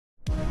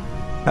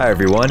Hi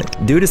everyone,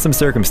 due to some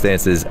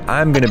circumstances,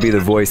 I'm going to be the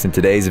voice in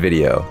today's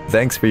video.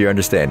 Thanks for your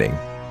understanding.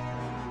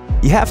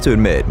 You have to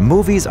admit,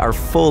 movies are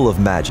full of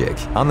magic.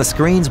 On the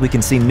screens, we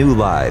can see new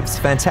lives,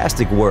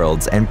 fantastic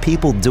worlds, and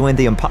people doing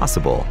the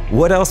impossible.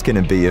 What else can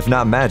it be if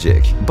not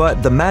magic?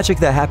 But the magic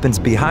that happens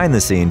behind the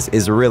scenes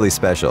is really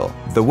special.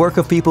 The work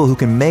of people who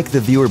can make the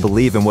viewer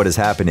believe in what is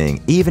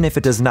happening, even if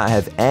it does not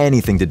have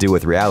anything to do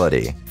with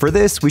reality. For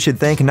this, we should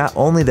thank not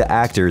only the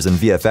actors and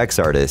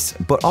VFX artists,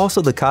 but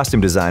also the costume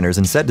designers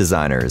and set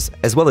designers,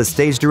 as well as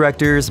stage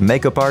directors,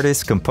 makeup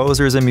artists,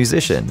 composers, and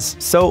musicians.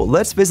 So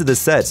let's visit the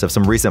sets of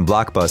some recent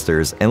blockbusters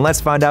and let's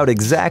find out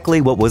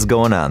exactly what was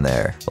going on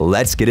there.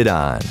 Let's get it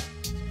on.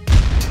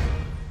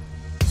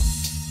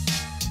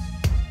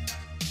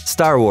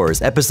 Star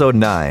Wars Episode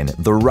 9: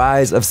 The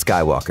Rise of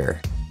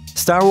Skywalker.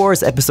 Star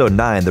Wars Episode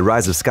 9: The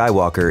Rise of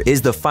Skywalker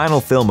is the final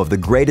film of the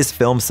greatest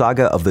film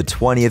saga of the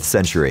 20th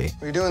century.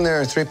 What are you doing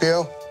there,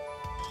 3PO?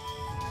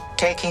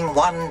 Taking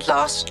one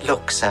last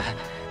look, sir.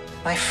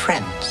 My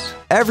friends.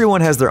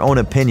 Everyone has their own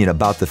opinion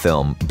about the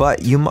film,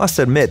 but you must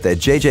admit that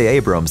J.J.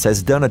 Abrams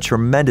has done a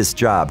tremendous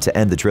job to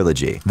end the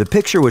trilogy. The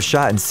picture was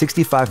shot in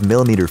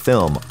 65mm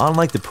film,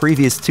 unlike the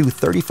previous two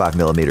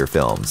 35mm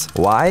films.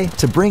 Why?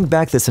 To bring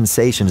back the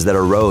sensations that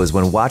arose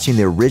when watching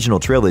the original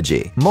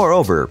trilogy.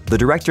 Moreover, the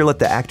director let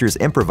the actors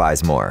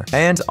improvise more.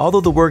 And although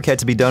the work had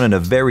to be done in a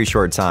very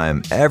short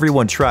time,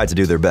 everyone tried to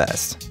do their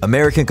best.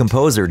 American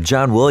composer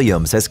John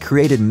Williams has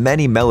created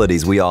many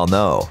melodies we all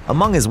know.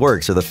 Among his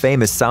works are the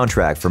famous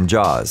soundtrack from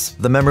Jaws,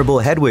 the memorable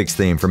Hedwig's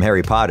theme from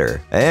Harry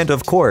Potter, and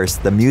of course,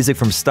 the music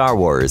from Star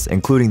Wars,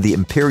 including the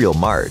Imperial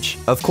March.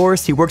 Of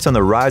course, he worked on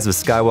The Rise of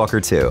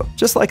Skywalker too.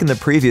 Just like in the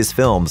previous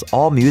films,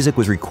 all music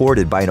was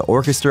recorded by an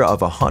orchestra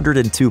of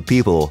 102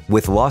 people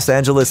with Los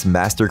Angeles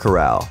Master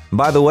Chorale.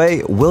 By the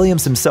way,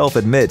 Williams himself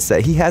admits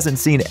that he hasn't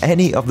seen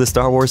any of the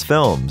Star Wars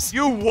films.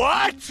 You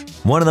what?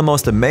 One of the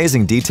most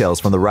amazing details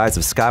from The Rise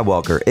of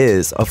Skywalker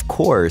is, of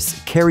course,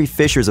 Carrie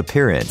Fisher's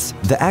appearance.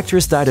 The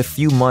actress died a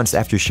few months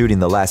after shooting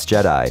The Last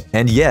Jedi,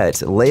 and yet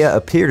Leia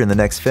appeared in the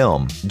next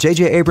film.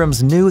 J.J.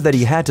 Abrams knew that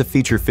he had to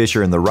feature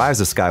Fisher in The Rise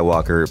of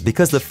Skywalker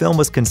because the film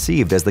was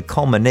conceived as the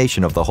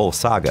culmination of the whole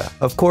saga.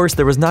 Of course,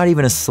 there was not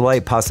even a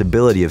slight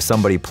possibility of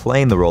somebody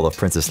playing the role of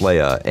Princess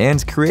Leia,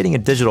 and creating a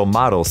digital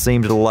model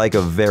seemed like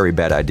a very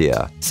bad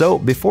idea. So,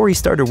 before he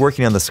started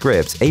working on the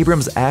script,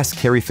 Abrams asked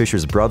Carrie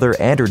Fisher's brother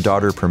and her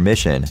daughter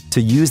permission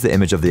to use the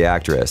image of the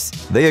actress.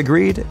 They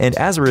agreed, and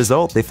as a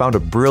result, they found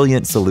a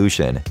brilliant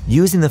solution,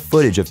 using the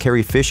footage of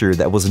Carrie Fisher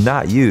that was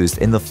not used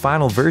in the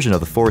final version of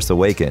The Force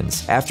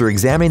Awakens. After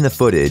examining the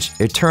footage,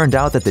 it turned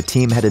out that the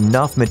team had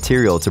enough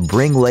material to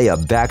bring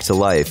Leia back to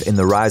life in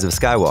The Rise of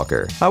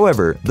Skywalker.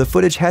 However, the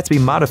footage had to be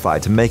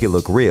modified to make it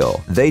look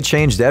real. They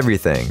changed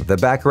everything, the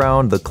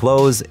background, the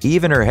clothes,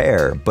 even her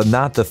hair, but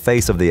not the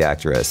face of the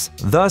actress.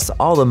 Thus,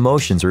 all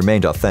emotions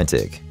remained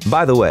authentic.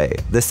 By the way,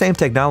 the same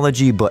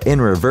technology but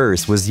in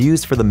reverse was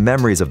used for the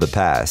memories of the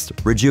past,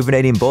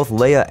 rejuvenating both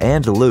Leia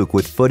and Luke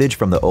with footage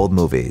from the old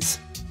movies.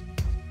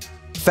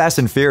 Fast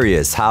and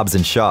Furious: Hobbs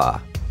and Shaw.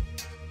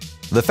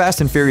 The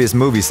Fast and Furious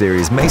movie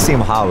series may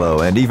seem hollow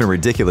and even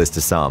ridiculous to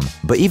some,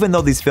 but even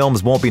though these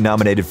films won't be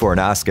nominated for an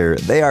Oscar,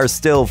 they are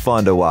still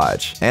fun to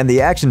watch, and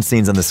the action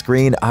scenes on the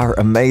screen are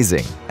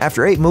amazing.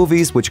 After 8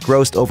 movies, which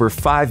grossed over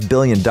 $5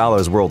 billion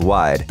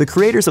worldwide, the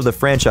creators of the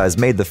franchise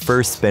made the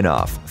first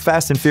spin-off,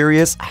 Fast and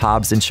Furious: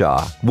 Hobbs and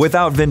Shaw,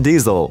 without Vin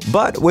Diesel,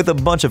 but with a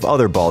bunch of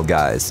other bald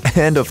guys.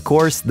 And of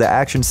course, the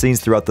action scenes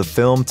throughout the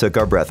film took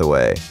our breath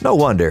away. No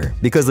wonder,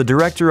 because the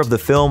director of the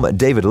film,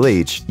 David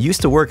Leitch,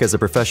 used to work as a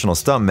professional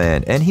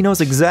stuntman, and he knows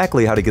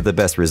exactly how to get the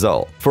best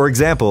result. For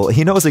example,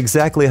 he knows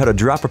exactly how to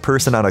drop a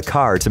person on a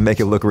car to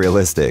make it look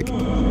realistic.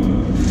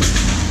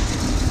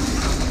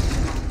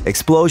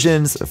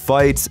 Explosions,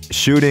 fights,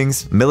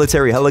 shootings,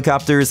 military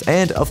helicopters,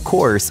 and of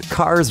course,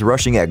 cars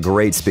rushing at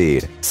great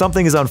speed.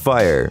 Something is on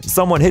fire,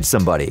 someone hits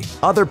somebody,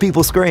 other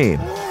people scream.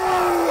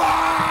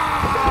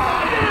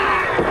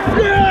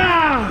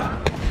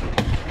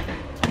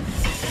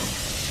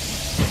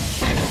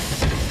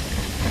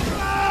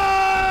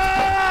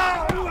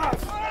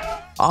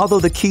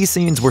 Although the key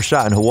scenes were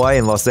shot in Hawaii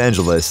and Los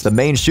Angeles, the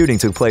main shooting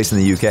took place in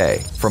the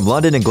UK, from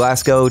London and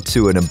Glasgow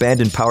to an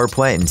abandoned power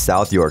plant in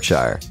South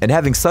Yorkshire, and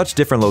having such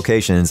different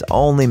locations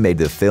only made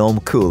the film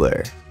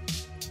cooler.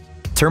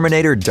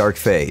 Terminator: Dark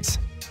Fate.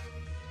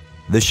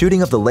 The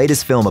shooting of the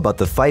latest film about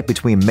the fight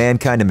between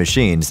mankind and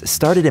machines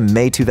started in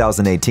May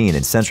 2018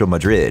 in central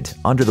Madrid,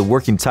 under the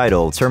working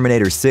title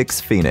Terminator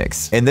 6: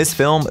 Phoenix. In this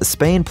film,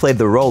 Spain played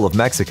the role of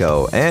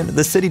Mexico, and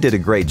the city did a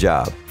great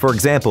job. For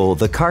example,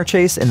 the car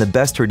chase in the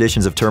best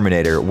traditions of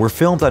Terminator were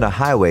filmed on a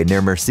highway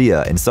near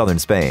Murcia in southern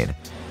Spain.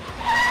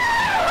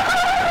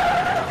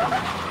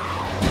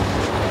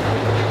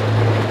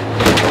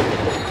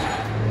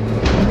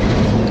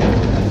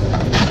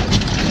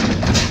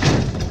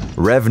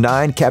 Rev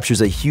 9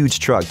 captures a huge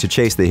truck to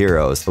chase the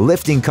heroes,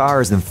 lifting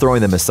cars and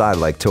throwing them aside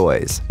like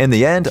toys. In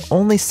the end,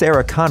 only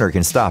Sarah Connor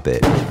can stop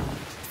it.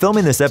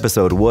 Filming this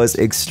episode was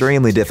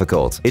extremely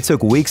difficult. It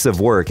took weeks of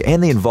work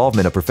and the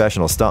involvement of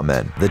professional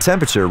stuntmen. The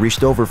temperature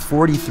reached over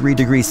 43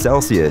 degrees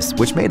Celsius,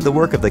 which made the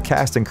work of the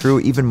cast and crew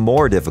even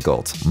more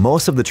difficult.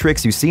 Most of the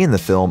tricks you see in the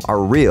film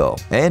are real,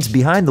 and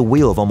behind the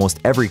wheel of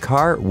almost every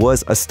car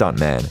was a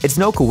stuntman. It's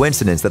no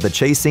coincidence that the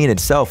chase scene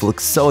itself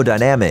looks so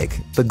dynamic.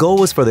 The goal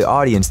was for the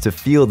audience to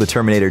feel the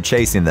Terminator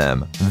chasing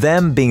them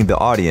being the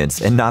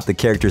audience and not the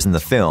characters in the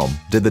film.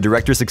 Did the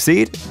director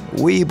succeed?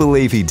 We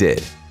believe he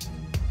did.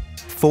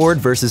 Ford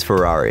vs.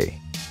 Ferrari.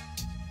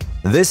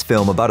 This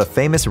film about a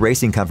famous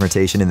racing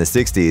confrontation in the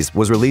 60s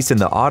was released in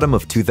the autumn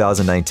of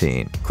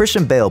 2019.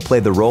 Christian Bale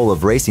played the role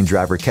of racing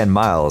driver Ken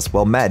Miles,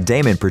 while Matt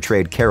Damon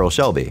portrayed Carroll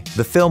Shelby.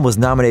 The film was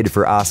nominated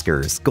for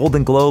Oscars,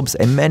 Golden Globes,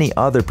 and many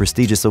other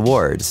prestigious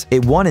awards.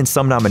 It won in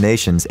some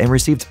nominations and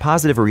received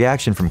positive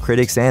reaction from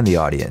critics and the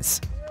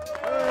audience.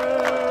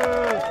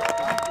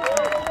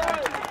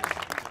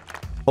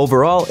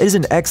 Overall, it is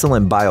an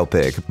excellent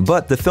biopic,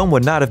 but the film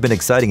would not have been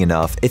exciting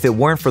enough if it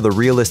weren't for the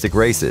realistic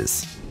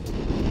races.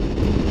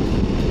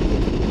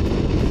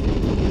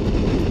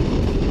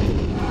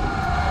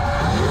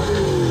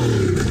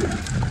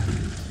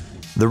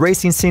 The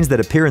racing scenes that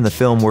appear in the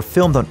film were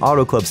filmed on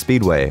Auto Club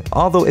Speedway,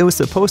 although it was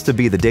supposed to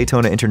be the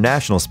Daytona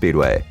International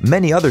Speedway.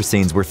 Many other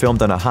scenes were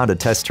filmed on a Honda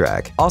test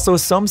track. Also,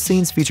 some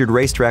scenes featured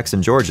racetracks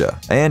in Georgia.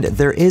 And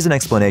there is an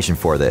explanation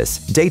for this.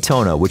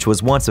 Daytona, which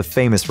was once a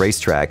famous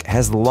racetrack,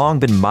 has long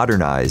been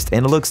modernized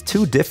and looks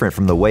too different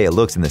from the way it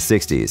looked in the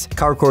 60s.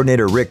 Car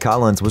coordinator Rick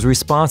Collins was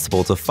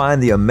responsible to find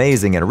the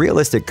amazing and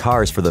realistic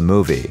cars for the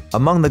movie.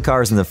 Among the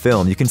cars in the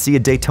film, you can see a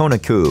Daytona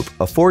Coupe,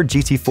 a Ford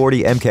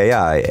GT40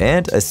 MKI,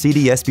 and a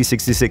CD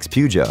SP66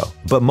 Peugeot.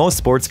 But most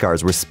sports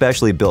cars were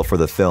specially built for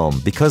the film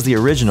because the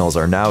originals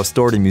are now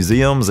stored in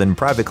museums and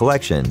private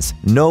collections.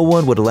 No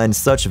one would lend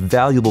such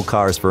valuable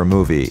cars for a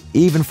movie,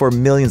 even for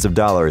millions of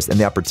dollars and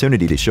the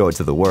opportunity to show it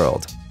to the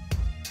world.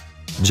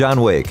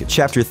 John Wick,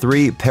 Chapter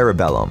 3,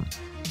 Parabellum.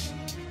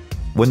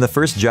 When the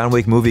first John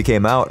Wick movie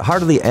came out,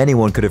 hardly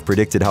anyone could have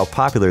predicted how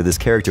popular this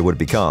character would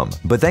become.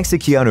 But thanks to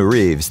Keanu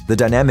Reeves, the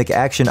dynamic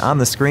action on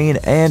the screen,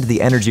 and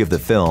the energy of the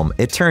film,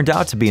 it turned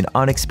out to be an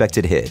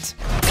unexpected hit.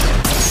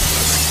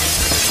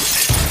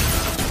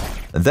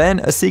 Then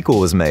a sequel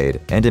was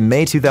made, and in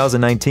May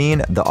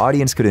 2019, the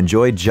audience could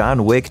enjoy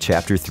John Wick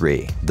Chapter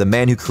 3. The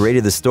man who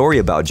created the story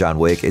about John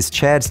Wick is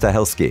Chad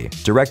Stahelski,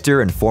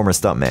 director and former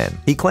stuntman.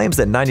 He claims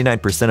that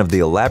 99% of the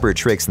elaborate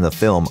tricks in the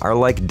film are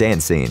like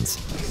dance scenes.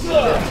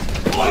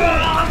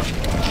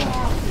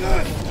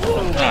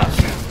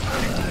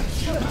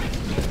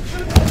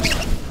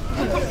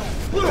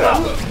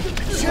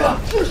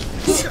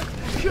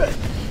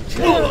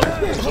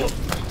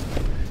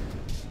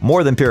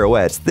 More than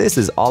pirouettes, this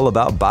is all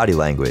about body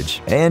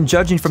language. And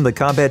judging from the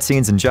combat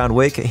scenes in John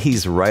Wick,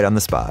 he's right on the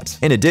spot.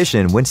 In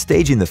addition, when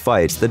staging the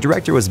fights, the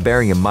director was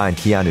bearing in mind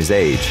Keanu's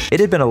age. It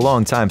had been a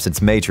long time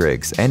since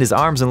Matrix, and his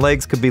arms and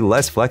legs could be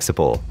less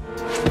flexible.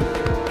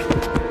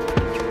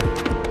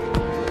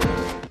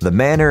 The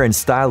manner and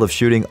style of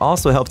shooting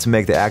also helped to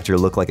make the actor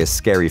look like a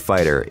scary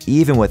fighter,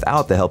 even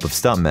without the help of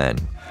stuntmen.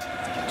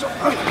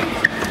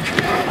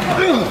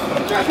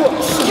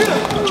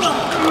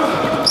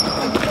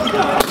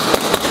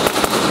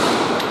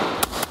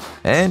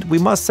 And we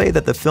must say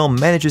that the film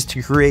manages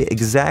to create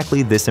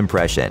exactly this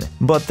impression.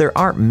 But there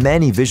aren't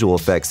many visual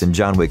effects in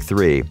John Wick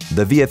 3.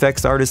 The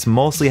VFX artists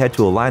mostly had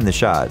to align the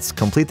shots,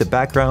 complete the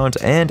background,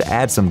 and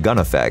add some gun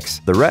effects.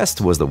 The rest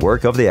was the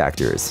work of the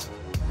actors.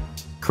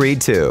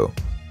 Creed 2.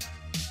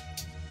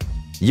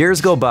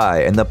 Years go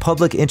by, and the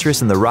public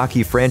interest in the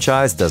Rocky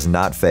franchise does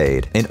not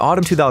fade. In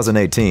autumn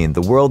 2018,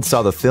 the world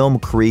saw the film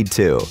Creed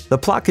 2. The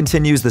plot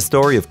continues the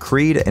story of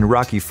Creed and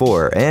Rocky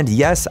IV, and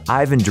yes,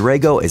 Ivan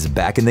Drago is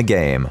back in the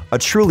game. A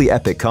truly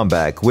epic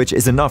comeback, which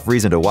is enough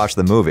reason to watch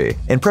the movie.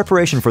 In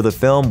preparation for the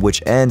film,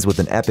 which ends with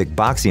an epic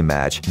boxing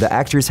match, the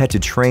actors had to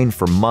train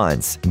for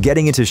months.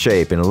 Getting into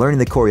shape and learning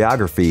the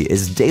choreography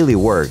is daily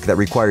work that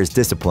requires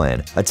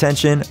discipline,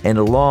 attention,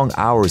 and long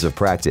hours of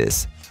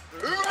practice.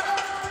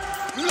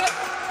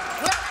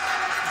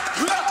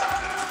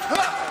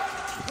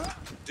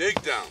 Dig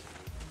down.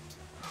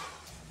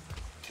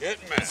 Get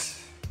mad.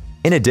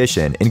 In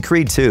addition, in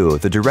Creed 2,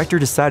 the director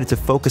decided to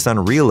focus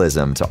on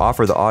realism to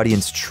offer the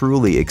audience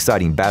truly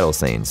exciting battle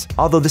scenes.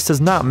 Although this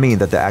does not mean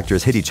that the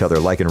actors hit each other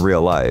like in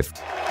real life.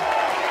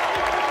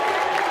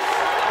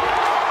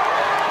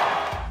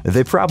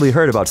 They probably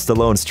heard about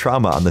Stallone's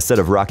trauma on the set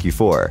of Rocky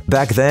IV.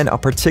 Back then, a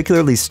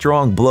particularly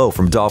strong blow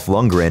from Dolph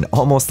Lundgren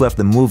almost left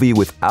the movie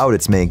without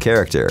its main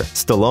character.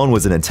 Stallone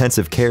was in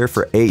intensive care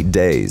for 8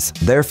 days.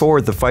 Therefore,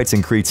 the fights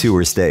in Creed 2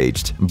 were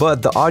staged.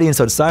 But the audience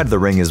outside of the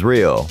ring is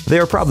real. They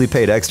are probably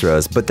paid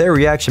extras, but their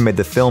reaction made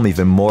the film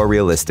even more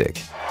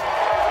realistic.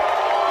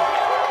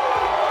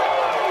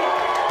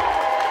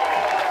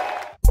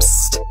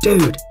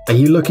 Dude, are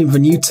you looking for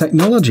new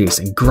technologies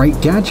and great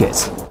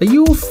gadgets? Are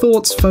your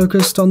thoughts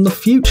focused on the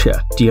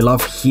future? Do you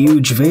love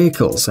huge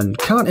vehicles and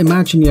can't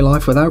imagine your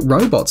life without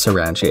robots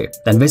around you?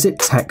 Then visit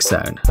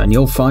TechZone and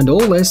you'll find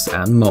all this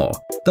and more.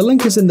 The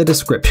link is in the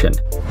description.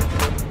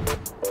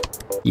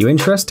 You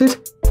interested?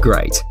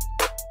 Great.